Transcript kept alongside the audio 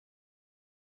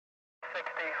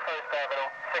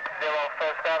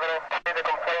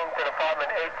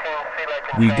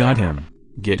We got him.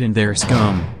 Get in there,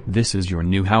 scum. This is your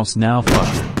new house now,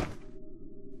 fuck.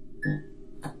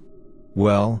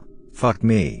 Well, fuck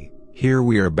me. Here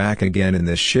we are back again in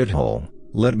this shithole.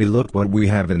 Let me look what we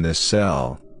have in this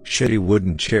cell. Shitty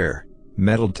wooden chair,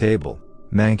 metal table,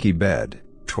 manky bed,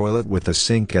 toilet with a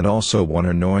sink and also one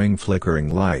annoying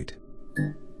flickering light.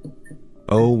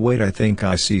 Oh wait, I think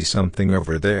I see something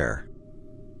over there.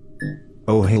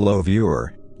 Oh hello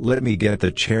viewer, let me get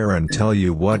the chair and tell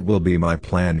you what will be my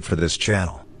plan for this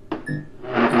channel.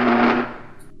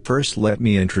 First let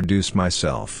me introduce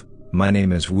myself. My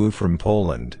name is Wu from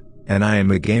Poland, and I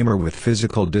am a gamer with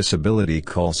physical disability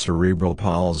called Cerebral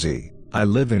Palsy. I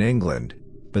live in England,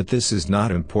 but this is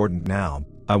not important now.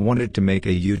 I wanted to make a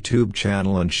YouTube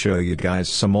channel and show you guys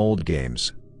some old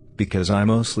games, because I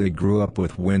mostly grew up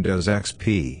with Windows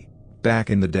XP. Back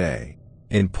in the day,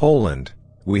 in Poland,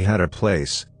 we had a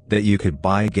place that you could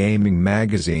buy gaming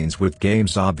magazines with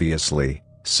games, obviously,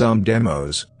 some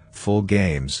demos, full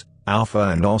games, alpha,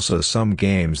 and also some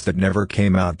games that never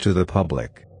came out to the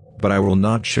public. But I will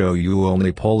not show you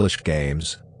only Polish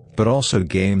games, but also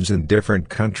games in different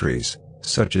countries,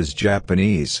 such as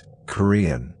Japanese,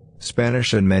 Korean,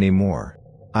 Spanish and many more.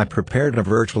 I prepared a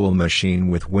virtual machine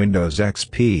with Windows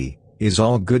XP, is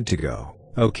all good to go.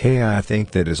 Okay, I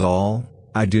think that is all.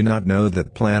 I do not know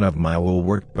that plan of mine will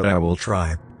work, but I will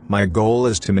try. My goal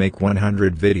is to make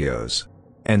 100 videos.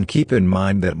 And keep in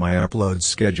mind that my upload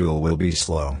schedule will be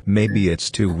slow. Maybe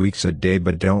it's 2 weeks a day,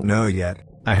 but don't know yet.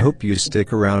 I hope you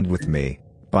stick around with me.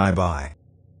 Bye bye.